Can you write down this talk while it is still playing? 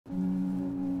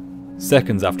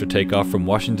Seconds after takeoff from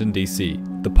Washington, D.C.,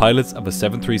 the pilots of a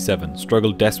 737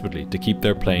 struggled desperately to keep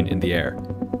their plane in the air.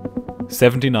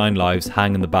 79 lives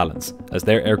hang in the balance as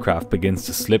their aircraft begins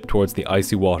to slip towards the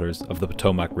icy waters of the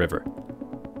Potomac River.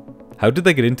 How did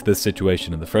they get into this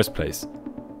situation in the first place?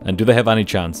 And do they have any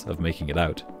chance of making it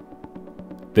out?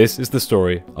 This is the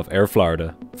story of Air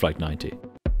Florida Flight 90.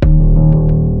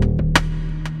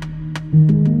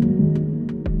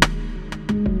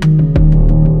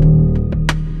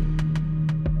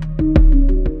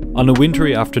 On a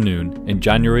wintry afternoon in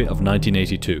January of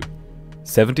 1982,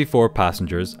 74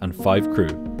 passengers and 5 crew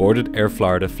boarded Air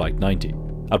Florida Flight 90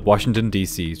 at Washington,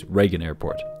 D.C.'s Reagan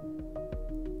Airport.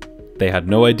 They had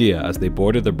no idea as they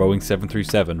boarded their Boeing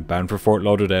 737 bound for Fort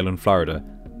Lauderdale in Florida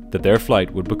that their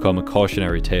flight would become a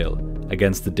cautionary tale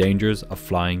against the dangers of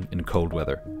flying in cold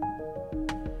weather.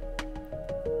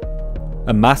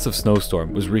 A massive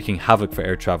snowstorm was wreaking havoc for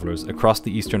air travellers across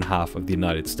the eastern half of the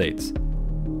United States.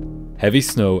 Heavy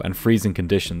snow and freezing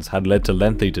conditions had led to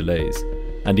lengthy delays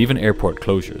and even airport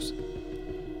closures.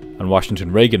 And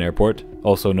Washington Reagan Airport,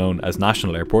 also known as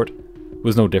National Airport,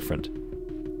 was no different.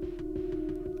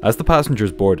 As the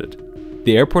passengers boarded,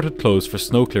 the airport had closed for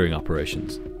snow clearing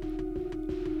operations.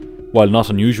 While not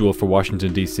unusual for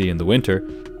Washington, D.C. in the winter,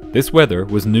 this weather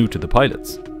was new to the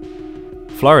pilots.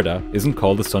 Florida isn't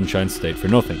called the Sunshine State for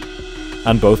nothing,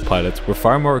 and both pilots were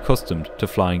far more accustomed to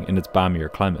flying in its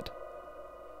balmier climate.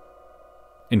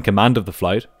 In command of the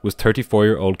flight was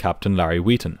 34-year-old Captain Larry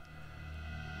Wheaton.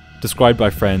 Described by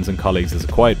friends and colleagues as a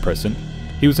quiet person,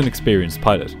 he was an experienced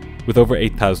pilot, with over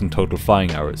 8,000 total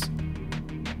flying hours.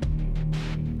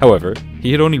 However,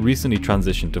 he had only recently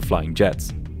transitioned to flying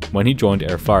jets, when he joined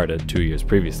Air Florida 2 years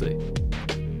previously.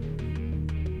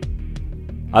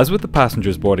 As with the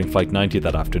passengers boarding Flight 90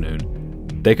 that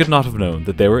afternoon, they could not have known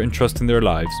that they were entrusting their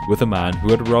lives with a man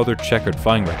who had a rather checkered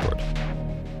flying record.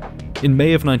 In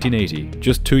May of 1980,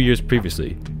 just 2 years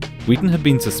previously, Wheaton had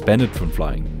been suspended from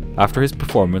flying after his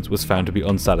performance was found to be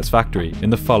unsatisfactory in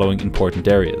the following important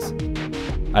areas: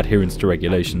 adherence to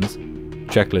regulations,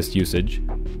 checklist usage,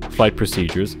 flight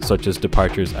procedures such as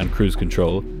departures and cruise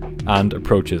control, and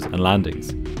approaches and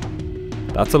landings.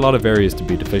 That's a lot of areas to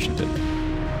be deficient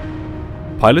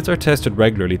in. Pilots are tested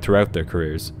regularly throughout their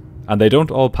careers, and they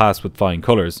don't all pass with flying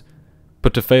colours,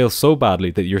 but to fail so badly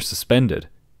that you're suspended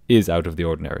is out of the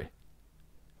ordinary.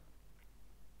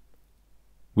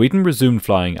 Wheaton resumed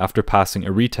flying after passing a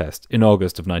retest in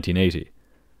August of 1980,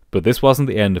 but this wasn't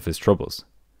the end of his troubles.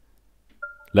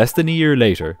 Less than a year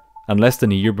later, and less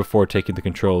than a year before taking the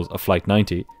controls of Flight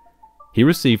 90, he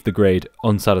received the grade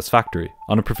unsatisfactory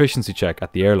on a proficiency check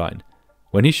at the airline,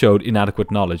 when he showed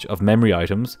inadequate knowledge of memory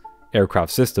items,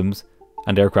 aircraft systems,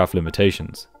 and aircraft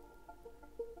limitations.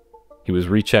 He was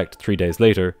rechecked 3 days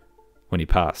later, when he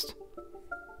passed.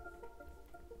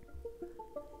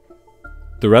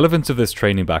 The relevance of this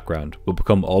training background will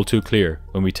become all too clear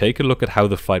when we take a look at how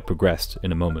the flight progressed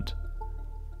in a moment.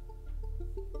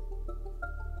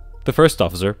 The first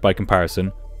officer, by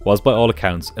comparison, was by all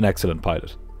accounts an excellent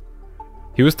pilot.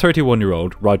 He was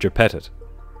 31-year-old Roger Pettit.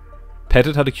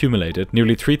 Pettit had accumulated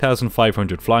nearly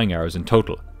 3,500 flying hours in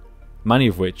total, many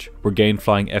of which were gained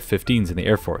flying F-15s in the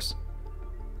Air Force.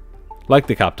 Like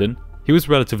the captain, he was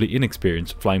relatively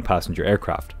inexperienced flying passenger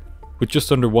aircraft, with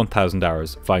just under 1,000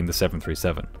 hours flying the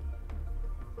 737.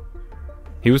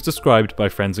 He was described by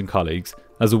friends and colleagues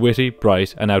as a witty,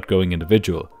 bright and outgoing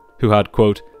individual who had,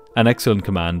 quote, an excellent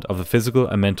command of the physical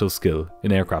and mental skill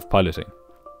in aircraft piloting.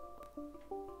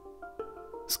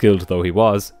 Skilled though he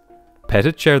was,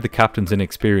 Pettit shared the captain's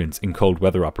inexperience in cold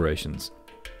weather operations.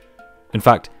 In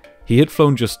fact, he had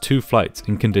flown just 2 flights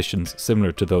in conditions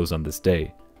similar to those on this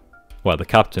day, while the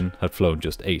captain had flown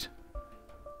just 8.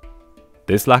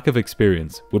 This lack of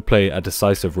experience would play a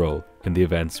decisive role in the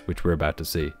events which we're about to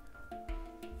see.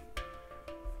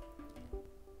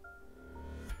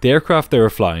 The aircraft they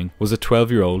were flying was a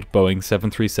 12-year-old Boeing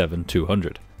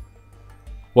 737-200.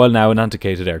 While now an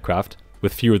antiquated aircraft,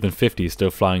 with fewer than 50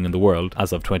 still flying in the world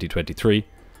as of 2023,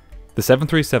 the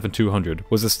 737-200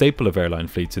 was a staple of airline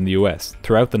fleets in the US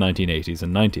throughout the 1980s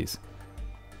and 90s.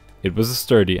 It was a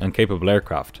sturdy and capable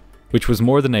aircraft, which was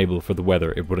more than able for the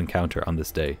weather it would encounter on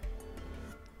this day.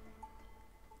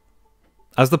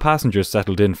 As the passengers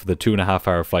settled in for the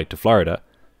 2.5-hour flight to Florida,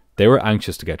 they were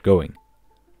anxious to get going.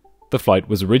 The flight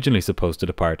was originally supposed to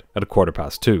depart at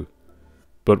 2:15,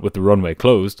 but with the runway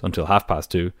closed until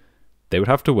 2:30, they would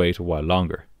have to wait a while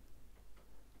longer.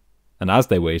 And as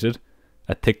they waited,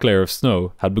 a thick layer of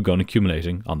snow had begun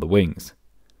accumulating on the wings.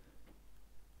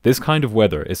 This kind of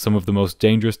weather is some of the most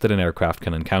dangerous that an aircraft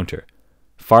can encounter,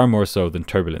 far more so than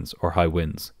turbulence or high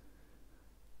winds.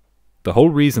 The whole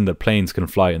reason that planes can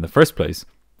fly in the first place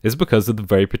is because of the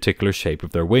very particular shape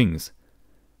of their wings.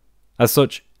 As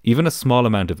such, even a small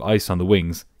amount of ice on the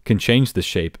wings can change the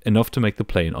shape enough to make the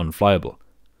plane unflyable.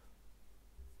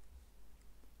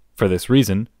 For this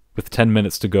reason, with 10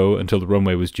 minutes to go until the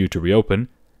runway was due to reopen,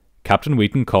 Captain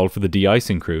Wheaton called for the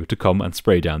de-icing crew to come and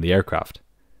spray down the aircraft.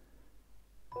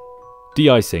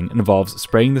 De-icing involves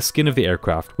spraying the skin of the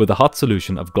aircraft with a hot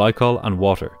solution of glycol and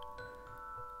water.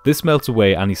 This melts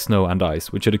away any snow and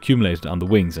ice which had accumulated on the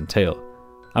wings and tail,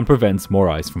 and prevents more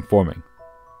ice from forming.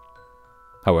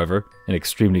 However, in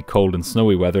extremely cold and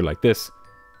snowy weather like this,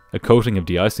 a coating of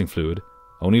de-icing fluid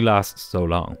only lasts so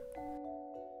long.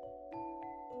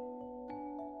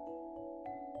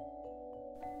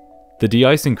 The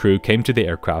de-icing crew came to the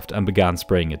aircraft and began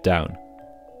spraying it down.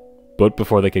 But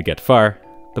before they could get far,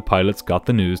 the pilots got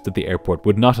the news that the airport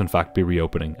would not in fact be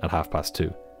reopening at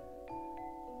 2:30.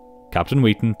 Captain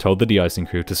Wheaton told the de-icing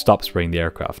crew to stop spraying the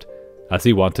aircraft, as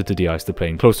he wanted to de-ice the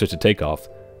plane closer to takeoff,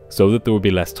 so that there would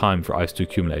be less time for ice to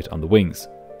accumulate on the wings.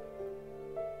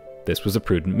 This was a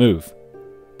prudent move,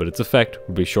 but its effect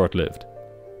would be short-lived.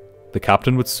 The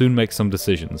captain would soon make some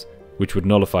decisions which would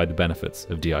nullify the benefits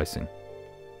of de-icing.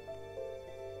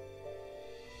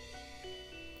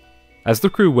 As the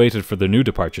crew waited for their new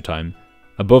departure time,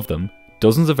 above them,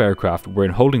 dozens of aircraft were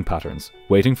in holding patterns,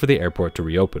 waiting for the airport to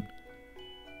reopen.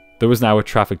 There was now a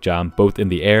traffic jam both in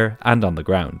the air and on the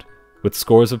ground, with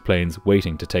scores of planes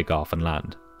waiting to take off and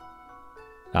land.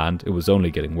 And it was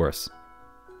only getting worse.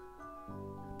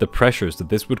 The pressures that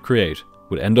this would create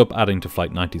would end up adding to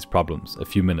Flight 90's problems a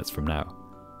few minutes from now.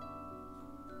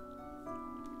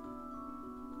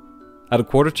 At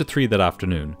 2:45 that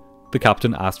afternoon, the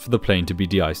captain asked for the plane to be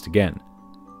de-iced again,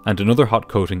 and another hot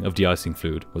coating of de-icing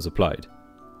fluid was applied.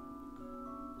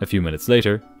 A few minutes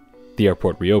later, the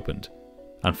airport reopened,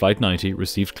 and Flight 90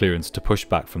 received clearance to push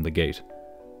back from the gate.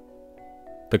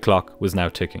 The clock was now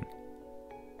ticking.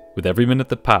 With every minute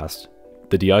that passed,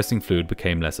 the de-icing fluid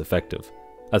became less effective,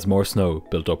 as more snow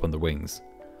built up on the wings.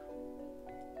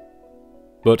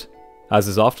 But, as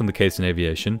is often the case in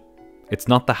aviation, it's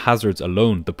not the hazards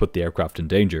alone that put the aircraft in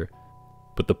danger,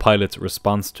 but the pilot's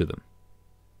response to them.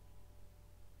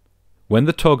 When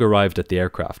the tug arrived at the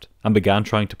aircraft and began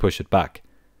trying to push it back,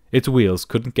 its wheels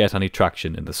couldn't get any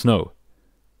traction in the snow.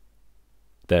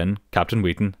 Then Captain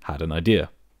Wheaton had an idea,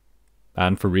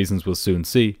 and for reasons we'll soon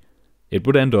see, it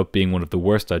would end up being one of the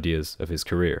worst ideas of his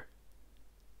career.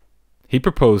 He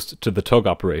proposed to the tug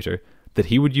operator that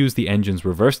he would use the engine's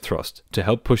reverse thrust to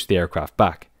help push the aircraft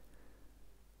back.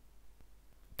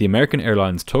 The American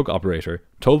Airlines tug operator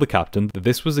told the captain that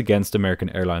this was against American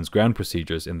Airlines ground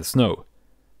procedures in the snow.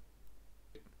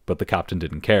 But the captain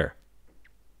didn't care.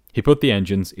 He put the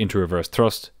engines into reverse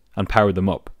thrust and powered them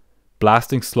up,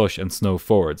 blasting slush and snow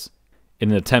forwards,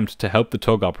 in an attempt to help the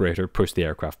tug operator push the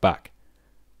aircraft back.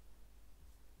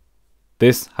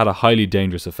 This had a highly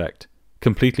dangerous effect,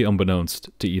 completely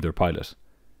unbeknownst to either pilot.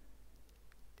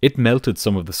 It melted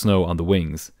some of the snow on the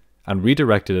wings and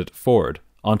redirected it forward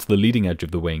onto the leading edge of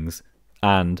the wings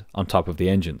and on top of the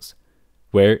engines,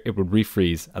 where it would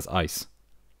refreeze as ice.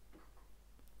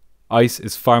 Ice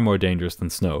is far more dangerous than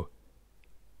snow,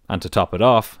 and to top it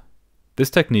off,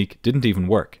 this technique didn't even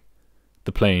work.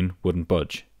 The plane wouldn't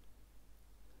budge.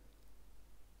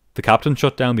 The captain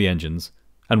shut down the engines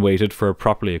and waited for a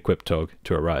properly equipped tug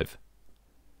to arrive.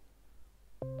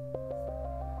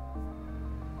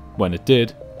 When it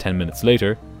did, 10 minutes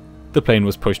later, the plane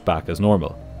was pushed back as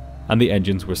normal, and the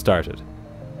engines were started.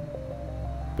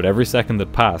 But every second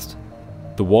that passed,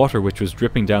 the water which was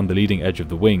dripping down the leading edge of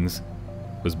the wings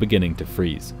was beginning to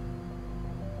freeze.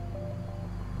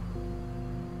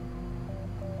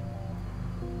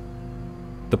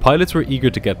 The pilots were eager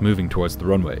to get moving towards the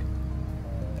runway.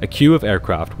 A queue of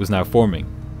aircraft was now forming,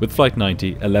 with Flight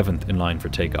 90 11th in line for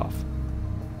takeoff.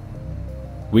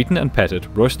 Wheaton and Pettit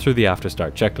rushed through the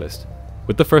after-start checklist,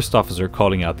 with the first officer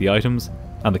calling out the items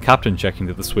and the captain checking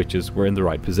that the switches were in the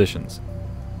right positions.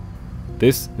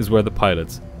 This is where the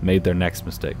pilots made their next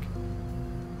mistake.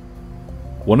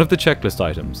 One of the checklist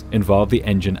items involved the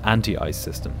engine anti-ice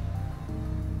system.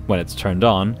 When it's turned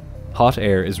on, hot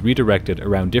air is redirected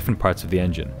around different parts of the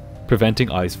engine, preventing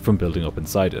ice from building up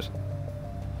inside it.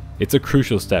 It's a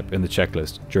crucial step in the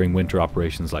checklist during winter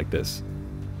operations like this.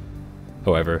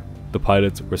 However, the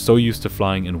pilots were so used to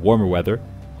flying in warmer weather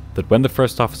that when the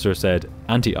first officer said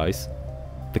anti-ice,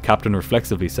 the captain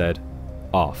reflexively said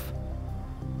off.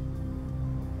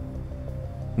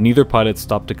 Neither pilot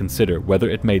stopped to consider whether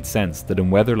it made sense that in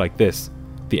weather like this,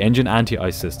 the engine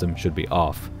anti-ice system should be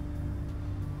off.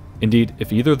 Indeed,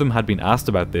 if either of them had been asked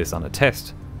about this on a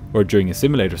test, or during a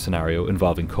simulator scenario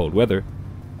involving cold weather,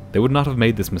 they would not have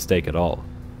made this mistake at all.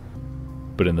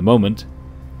 But in the moment,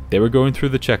 they were going through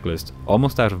the checklist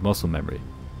almost out of muscle memory.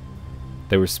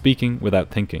 They were speaking without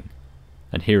thinking,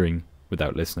 and hearing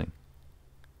without listening.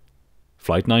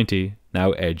 Flight 90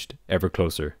 now edged ever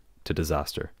closer to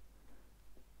disaster.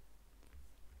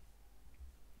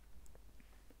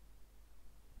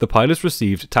 The pilots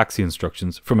received taxi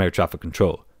instructions from air traffic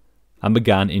control and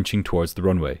began inching towards the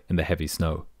runway in the heavy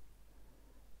snow.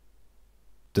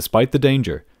 Despite the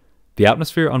danger, the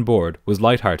atmosphere on board was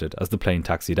light-hearted as the plane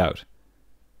taxied out.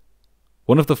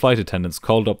 One of the flight attendants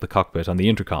called up the cockpit on the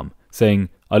intercom, saying,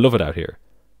 "I love it out here,"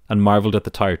 and marvelled at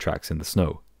the tyre tracks in the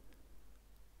snow.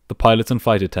 The pilots and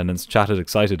flight attendants chatted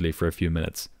excitedly for a few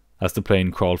minutes as the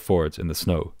plane crawled forwards in the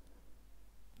snow.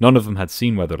 None of them had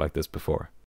seen weather like this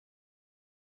before.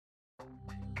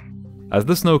 As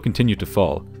the snow continued to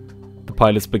fall, the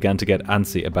pilots began to get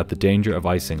antsy about the danger of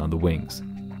icing on the wings.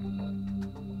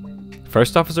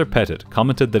 First Officer Pettit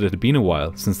commented that it had been a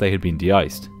while since they had been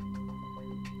de-iced.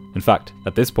 In fact,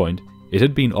 at this point, it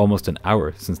had been almost an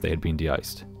hour since they had been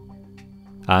de-iced.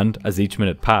 And as each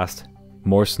minute passed,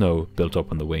 more snow built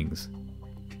up on the wings.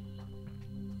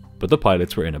 But the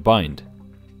pilots were in a bind.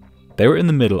 They were in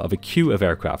the middle of a queue of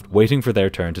aircraft waiting for their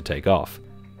turn to take off.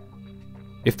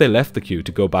 If they left the queue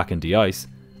to go back and de-ice,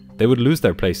 they would lose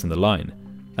their place in the line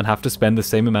and have to spend the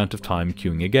same amount of time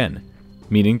queuing again,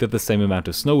 meaning that the same amount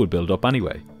of snow would build up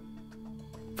anyway.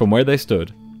 From where they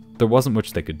stood, there wasn't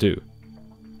much they could do.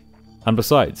 And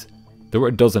besides, there were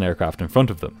a dozen aircraft in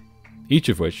front of them, each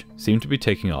of which seemed to be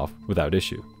taking off without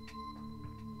issue.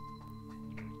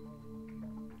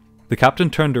 The captain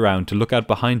turned around to look out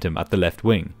behind him at the left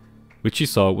wing, which he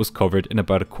saw was covered in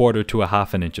about 1/4 to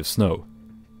 1/2 inch of snow.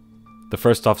 The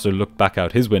first officer looked back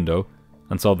out his window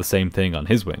and saw the same thing on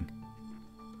his wing.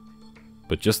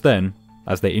 But just then,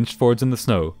 as they inched forwards in the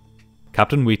snow,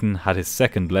 Captain Wheaton had his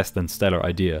second less than stellar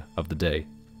idea of the day.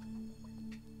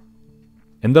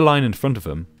 In the line in front of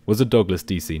him was a Douglas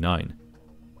DC-9.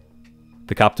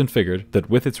 The captain figured that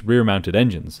with its rear-mounted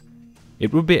engines,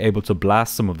 it would be able to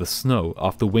blast some of the snow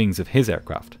off the wings of his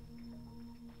aircraft.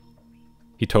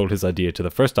 He told his idea to the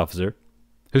first officer,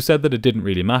 who said that it didn't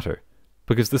really matter,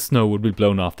 because the snow would be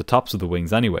blown off the tops of the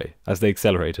wings anyway as they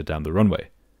accelerated down the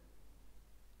runway.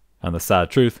 And the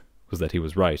sad truth was that he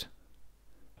was right.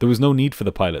 There was no need for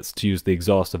the pilots to use the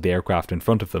exhaust of the aircraft in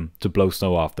front of them to blow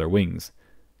snow off their wings.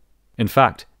 In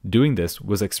fact, doing this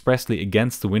was expressly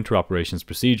against the winter operations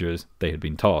procedures they had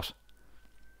been taught.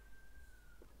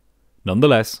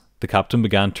 Nonetheless, the captain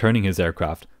began turning his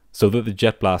aircraft so that the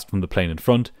jet blast from the plane in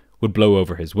front would blow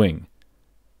over his wing.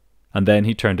 And then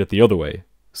he turned it the other way,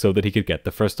 so that he could get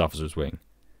the first officer's wing.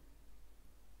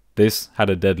 This had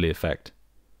a deadly effect.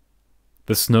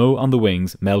 The snow on the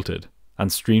wings melted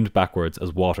and streamed backwards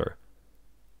as water.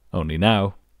 Only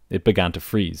now, it began to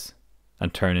freeze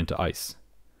and turn into ice.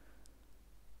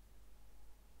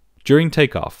 During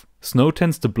takeoff, snow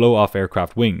tends to blow off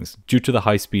aircraft wings due to the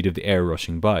high speed of the air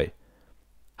rushing by.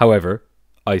 However,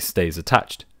 ice stays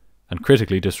attached and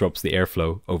critically disrupts the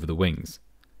airflow over the wings.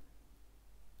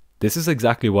 This is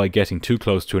exactly why getting too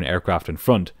close to an aircraft in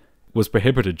front was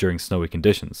prohibited during snowy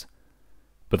conditions.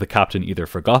 But the captain either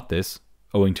forgot this,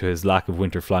 owing to his lack of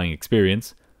winter flying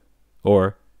experience,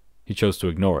 or he chose to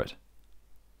ignore it.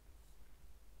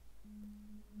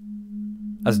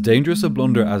 As dangerous a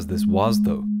blunder as this was,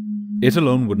 though, it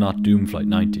alone would not doom Flight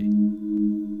 90.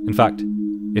 In fact,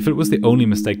 if it was the only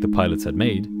mistake the pilots had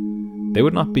made, they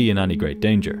would not be in any great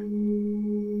danger.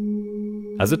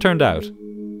 As it turned out,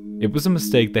 it was a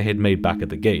mistake they had made back at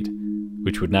the gate,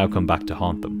 which would now come back to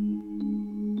haunt them.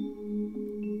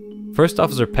 First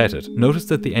Officer Pettit noticed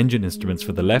that the engine instruments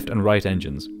for the left and right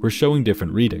engines were showing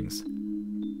different readings.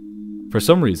 For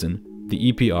some reason,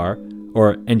 the EPR,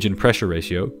 or engine pressure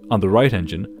ratio, on the right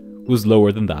engine was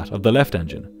lower than that of the left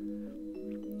engine.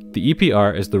 The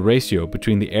EPR is the ratio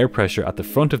between the air pressure at the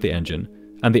front of the engine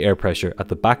and the air pressure at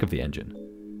the back of the engine.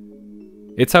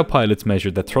 It's how pilots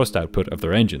measure the thrust output of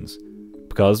their engines,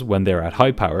 because when they're at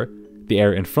high power, the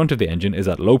air in front of the engine is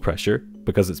at low pressure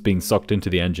because it's being sucked into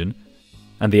the engine,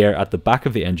 and the air at the back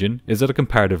of the engine is at a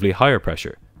comparatively higher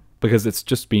pressure because it's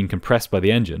just being compressed by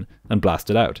the engine and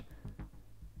blasted out.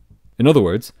 In other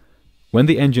words, when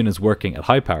the engine is working at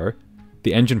high power,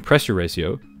 the engine pressure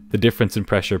ratio, the difference in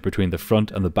pressure between the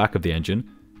front and the back of the engine,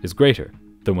 is greater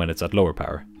than when it's at lower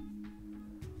power.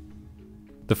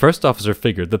 The first officer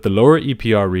figured that the lower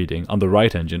EPR reading on the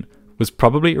right engine was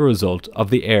probably a result of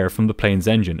the air from the plane's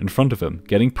engine in front of him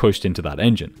getting pushed into that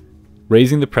engine,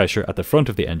 raising the pressure at the front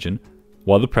of the engine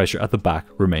while the pressure at the back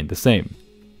remained the same,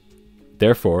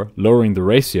 therefore lowering the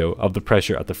ratio of the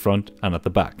pressure at the front and at the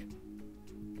back.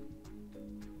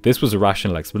 This was a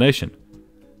rational explanation,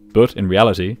 but in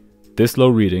reality, this low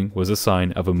reading was a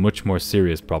sign of a much more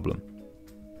serious problem,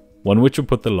 one which would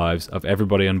put the lives of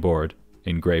everybody on board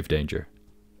in grave danger.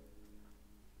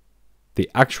 The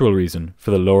actual reason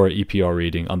for the lower EPR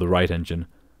reading on the right engine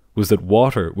was that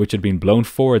water which had been blown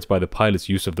forwards by the pilot's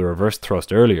use of the reverse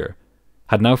thrust earlier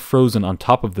had now frozen on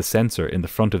top of the sensor in the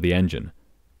front of the engine,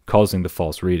 causing the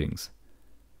false readings.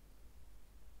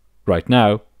 Right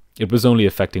now, it was only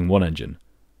affecting one engine,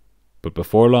 but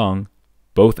before long,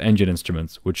 both engine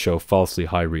instruments would show falsely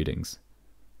high readings.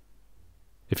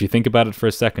 If you think about it for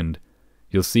a second,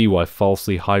 you'll see why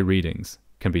falsely high readings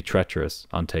can be treacherous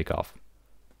on takeoff.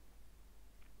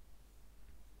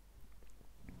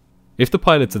 If the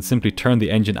pilots had simply turned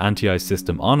the engine anti-ice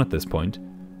system on at this point,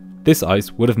 this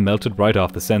ice would have melted right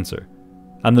off the sensor,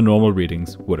 and the normal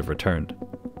readings would have returned.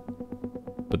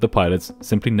 But the pilots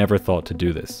simply never thought to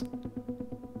do this.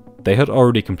 They had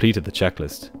already completed the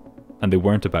checklist, and they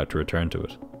weren't about to return to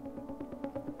it.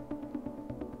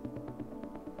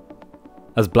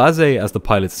 As blasé as the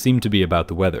pilots seemed to be about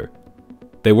the weather,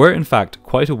 they were in fact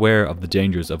quite aware of the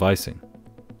dangers of icing.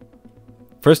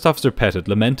 First Officer Pettit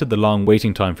lamented the long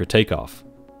waiting time for takeoff,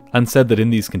 and said that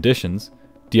in these conditions,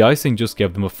 de-icing just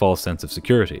gave them a false sense of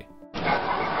security. This is a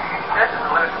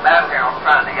loose battery on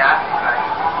trying to de-ice thing.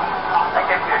 They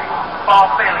give you a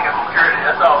false feeling of security,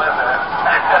 that's all it is.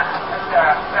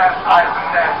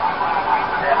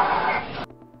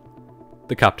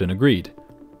 The captain agreed,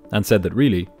 and said that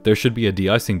really there should be a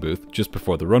de-icing booth just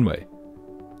before the runway.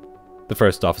 The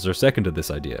first officer seconded this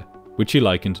idea, which he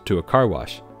likened to a car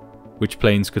wash, which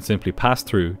planes could simply pass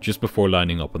through just before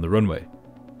lining up on the runway.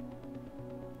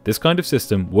 This kind of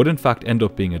system would in fact end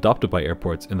up being adopted by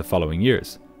airports in the following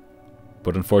years,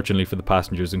 but unfortunately for the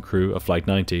passengers and crew of Flight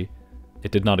 90,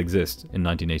 it did not exist in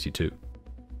 1982.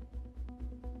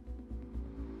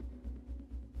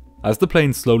 As the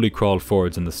plane slowly crawled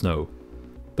forwards in the snow,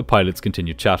 the pilots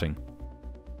continued chatting.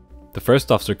 The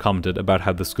first officer commented about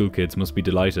how the school kids must be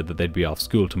delighted that they'd be off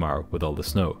school tomorrow with all the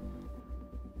snow.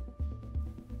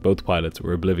 Both pilots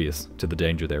were oblivious to the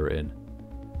danger they were in.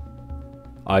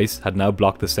 Ice had now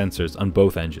blocked the sensors on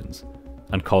both engines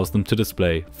and caused them to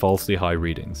display falsely high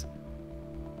readings.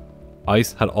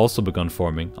 Ice had also begun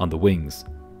forming on the wings,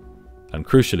 and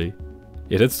crucially,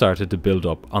 it had started to build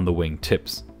up on the wing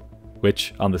tips,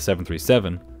 which, on the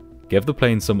 737, gave the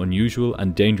plane some unusual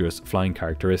and dangerous flying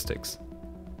characteristics.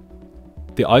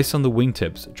 The ice on the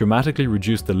wingtips dramatically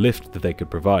reduced the lift that they could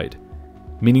provide,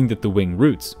 meaning that the wing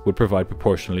roots would provide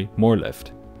proportionally more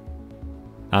lift.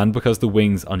 And because the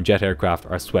wings on jet aircraft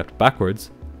are swept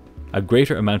backwards, a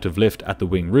greater amount of lift at the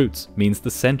wing roots means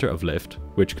the center of lift,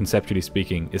 which conceptually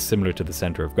speaking is similar to the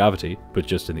center of gravity but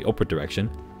just in the upward direction,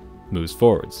 moves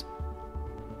forwards.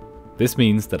 This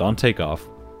means that on takeoff,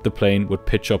 the plane would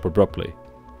pitch up abruptly,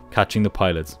 catching the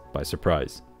pilots by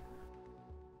surprise.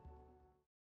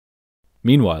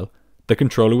 Meanwhile, the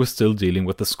controller was still dealing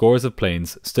with the scores of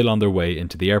planes still on their way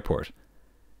into the airport.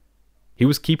 He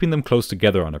was keeping them close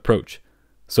together on approach,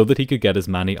 so that he could get as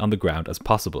many on the ground as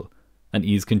possible, and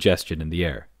ease congestion in the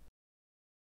air.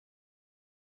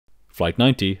 Flight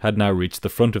 90 had now reached the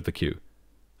front of the queue,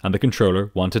 and the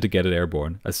controller wanted to get it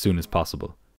airborne as soon as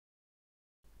possible.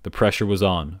 The pressure was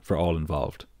on for all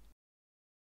involved.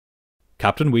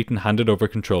 Captain Wheaton handed over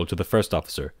control to the first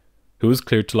officer, who was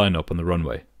cleared to line up on the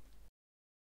runway.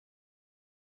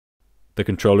 The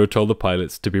controller told the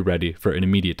pilots to be ready for an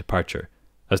immediate departure,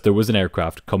 as there was an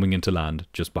aircraft coming into land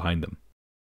just behind them.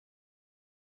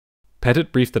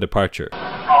 Pettit briefed the departure.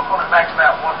 I'll pull it back to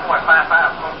about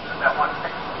 1.55.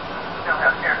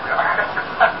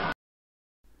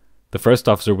 The first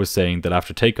officer was saying that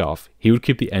after takeoff, he would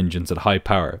keep the engines at high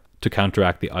power to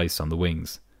counteract the ice on the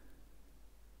wings.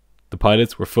 The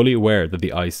pilots were fully aware that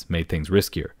the ice made things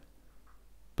riskier,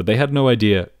 but they had no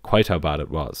idea quite how bad it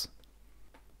was.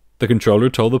 The controller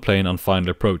told the plane on final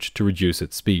approach to reduce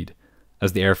its speed,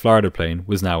 as the Air Florida plane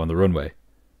was now on the runway.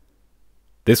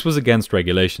 This was against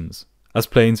regulations, as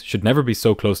planes should never be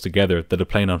so close together that a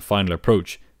plane on final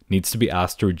approach needs to be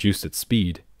asked to reduce its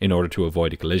speed in order to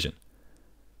avoid a collision.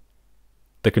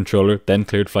 The controller then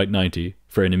cleared Flight 90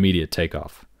 for an immediate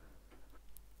takeoff.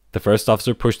 The first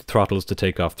officer pushed the throttles to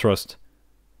take off thrust,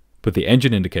 but the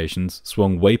engine indications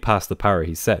swung way past the power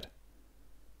he set.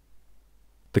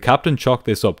 The captain chalked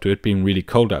this up to it being really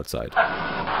cold outside.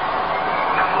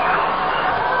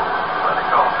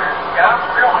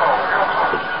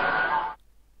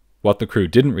 What the crew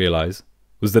didn't realise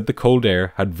was that the cold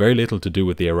air had very little to do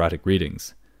with the erratic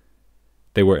readings.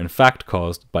 They were in fact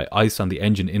caused by ice on the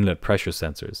engine inlet pressure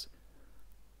sensors.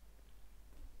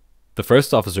 The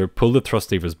first officer pulled the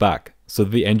thrust levers back so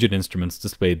that the engine instruments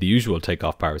displayed the usual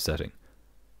takeoff power setting,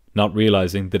 not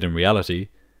realizing that in reality,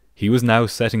 he was now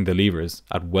setting the levers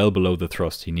at well below the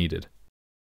thrust he needed.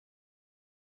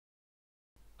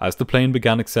 As the plane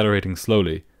began accelerating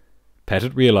slowly,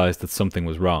 Pettit realized that something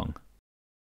was wrong.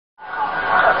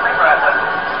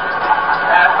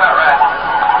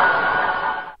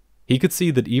 He could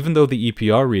see that even though the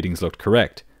EPR readings looked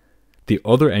correct, the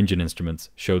other engine instruments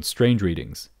showed strange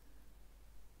readings.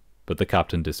 But the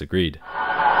captain disagreed.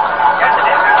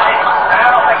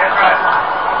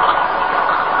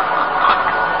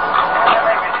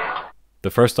 The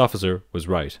first officer was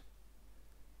right.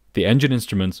 The engine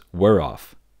instruments were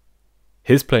off.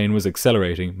 His plane was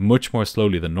accelerating much more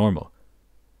slowly than normal.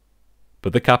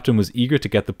 But the captain was eager to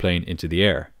get the plane into the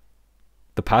air.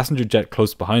 The passenger jet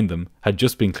close behind them had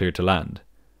just been cleared to land.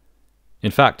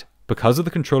 In fact, because of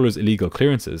the controller's illegal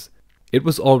clearances, it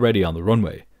was already on the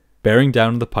runway, bearing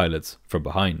down on the pilots from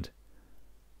behind.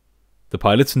 The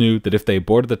pilots knew that if they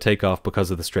aborted the takeoff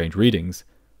because of the strange readings,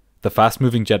 the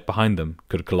fast-moving jet behind them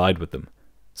could collide with them,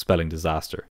 spelling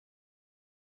disaster.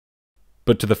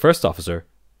 But to the first officer,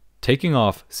 taking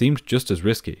off seemed just as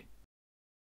risky.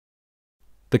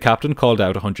 The captain called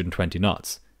out 120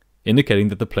 knots, indicating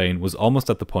that the plane was almost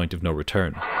at the point of no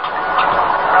return.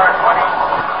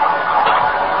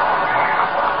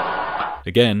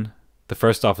 Again, the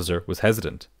first officer was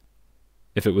hesitant.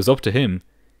 If it was up to him,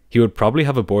 he would probably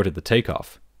have aborted the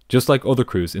takeoff, just like other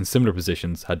crews in similar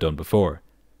positions had done before.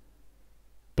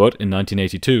 But in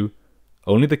 1982,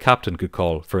 only the captain could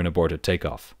call for an aborted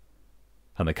takeoff,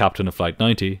 and the captain of Flight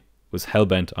 90 was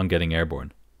hell-bent on getting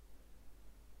airborne.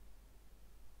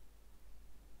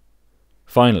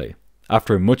 Finally,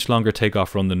 after a much longer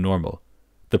takeoff run than normal,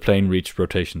 the plane reached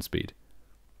rotation speed.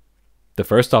 The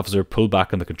first officer pulled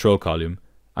back on the control column,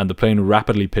 and the plane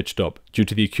rapidly pitched up due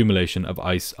to the accumulation of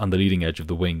ice on the leading edge of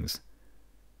the wings.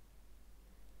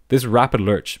 This rapid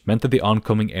lurch meant that the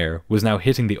oncoming air was now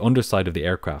hitting the underside of the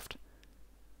aircraft.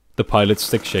 The pilots'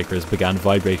 stick shakers began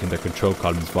vibrating their control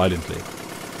columns violently,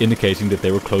 indicating that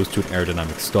they were close to an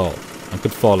aerodynamic stall and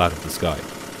could fall out of the sky.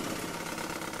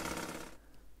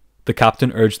 The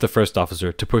captain urged the first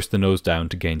officer to push the nose down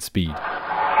to gain speed.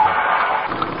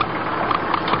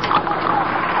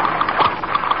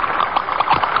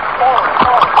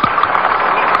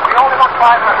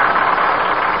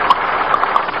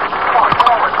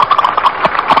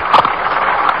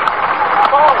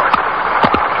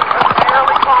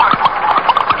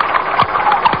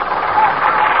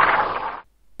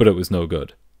 But it was no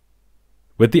good.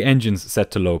 With the engines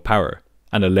set to low power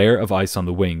and a layer of ice on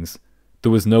the wings,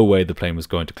 there was no way the plane was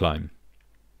going to climb.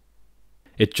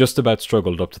 It just about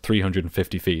struggled up to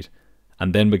 350 feet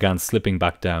and then began slipping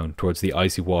back down towards the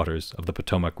icy waters of the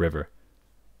Potomac River.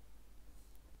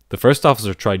 The first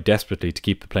officer tried desperately to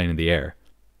keep the plane in the air,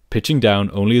 pitching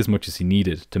down only as much as he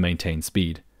needed to maintain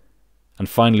speed, and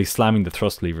finally slamming the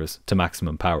thrust levers to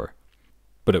maximum power.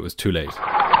 But it was too late.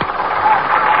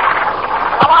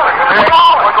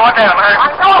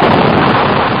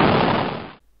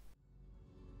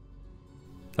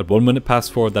 At 1 minute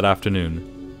past 4 that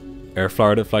afternoon, Air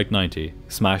Florida Flight 90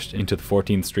 smashed into the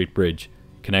 14th Street Bridge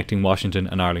connecting Washington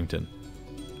and Arlington,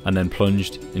 and then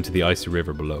plunged into the icy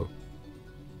river below.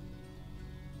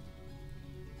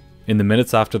 In the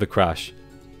minutes after the crash,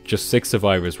 just 6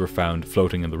 survivors were found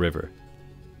floating in the river.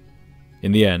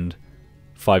 In the end,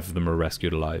 5 of them were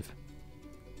rescued alive.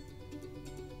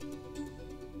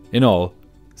 In all,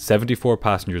 74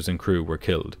 passengers and crew were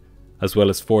killed, as well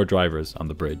as 4 drivers on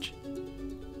the bridge.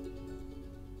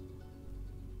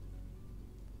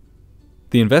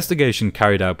 The investigation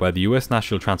carried out by the US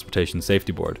National Transportation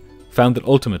Safety Board found that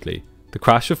ultimately, the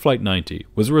crash of Flight 90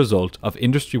 was a result of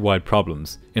industry-wide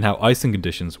problems in how icing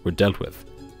conditions were dealt with,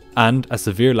 and a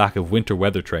severe lack of winter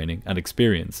weather training and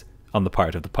experience on the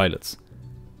part of the pilots.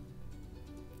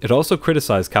 It also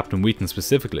criticised Captain Wheaton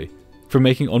specifically for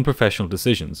making unprofessional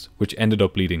decisions which ended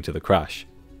up leading to the crash,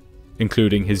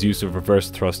 including his use of reverse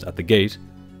thrust at the gate,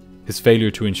 his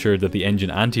failure to ensure that the engine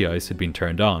anti-ice had been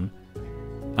turned on,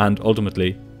 and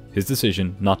ultimately, his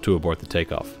decision not to abort the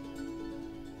takeoff.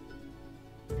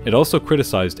 It also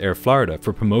criticised Air Florida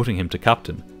for promoting him to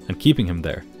captain and keeping him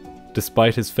there,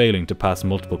 despite his failing to pass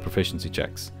multiple proficiency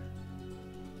checks.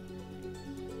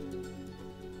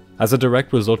 As a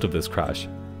direct result of this crash,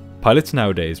 pilots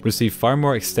nowadays receive far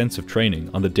more extensive training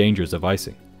on the dangers of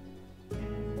icing.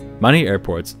 Many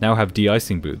airports now have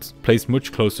de-icing booths placed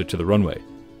much closer to the runway,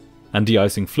 and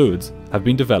de-icing fluids have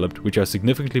been developed which are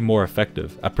significantly more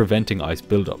effective at preventing ice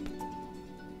buildup.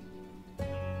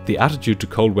 The attitude to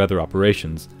cold weather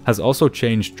operations has also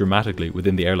changed dramatically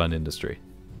within the airline industry.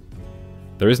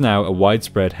 there is now a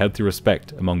widespread healthy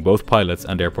respect among both pilots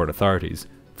and airport authorities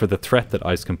for the threat that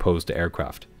ice can pose to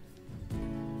aircraft.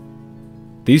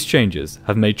 These changes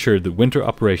have made sure that winter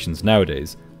operations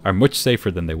nowadays are much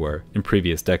safer than they were in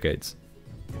previous decades,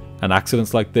 and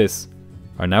accidents like this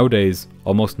are nowadays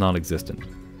almost non-existent.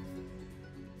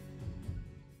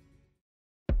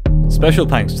 Special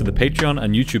thanks to the Patreon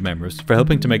and YouTube members for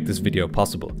helping to make this video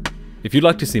possible. If you'd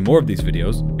like to see more of these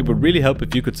videos, it would really help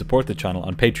if you could support the channel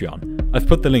on Patreon. I've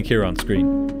put the link here on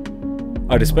screen.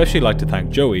 I'd especially like to thank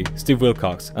Joey, Steve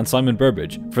Wilcox and Simon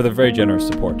Burbage for their very generous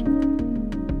support.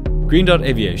 Green Dot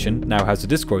Aviation now has a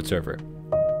Discord server,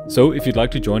 so if you'd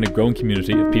like to join a growing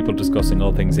community of people discussing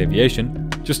all things aviation,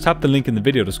 just tap the link in the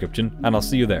video description and I'll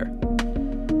see you there.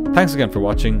 Thanks again for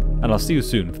watching, and I'll see you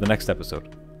soon for the next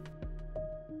episode.